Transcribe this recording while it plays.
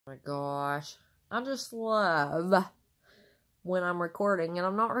my gosh. I just love when I'm recording and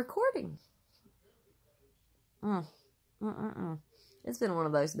I'm not recording. It's been one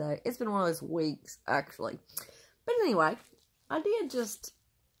of those days. It's been one of those weeks, actually. But anyway, I did just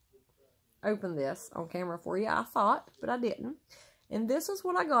open this on camera for you, I thought, but I didn't. And this is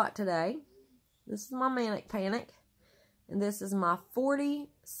what I got today. This is my Manic Panic. And this is my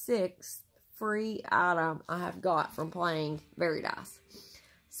 46th free item I have got from playing Verydice.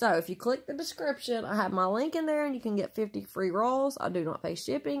 So, if you click the description, I have my link in there, and you can get 50 free rolls. I do not pay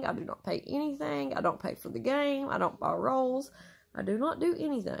shipping. I do not pay anything. I don't pay for the game. I don't buy rolls. I do not do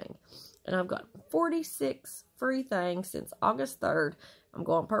anything. And I've got 46 free things since August 3rd. I'm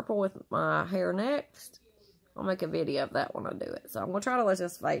going purple with my hair next. I'll make a video of that when I do it. So, I'm going to try to let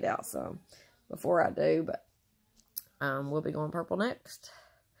this fade out some before I do, but we'll be going purple next.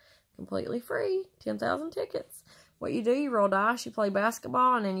 Completely free. 10,000 tickets. What you do, you roll dice, you play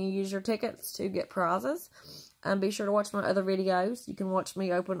basketball, and then you use your tickets to get prizes. Be sure to watch my other videos. You can watch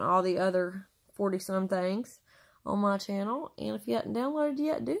me open all the other 40-some things on my channel. And if you haven't downloaded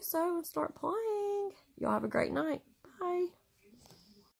yet, do so and start playing. Y'all have a great night. Bye.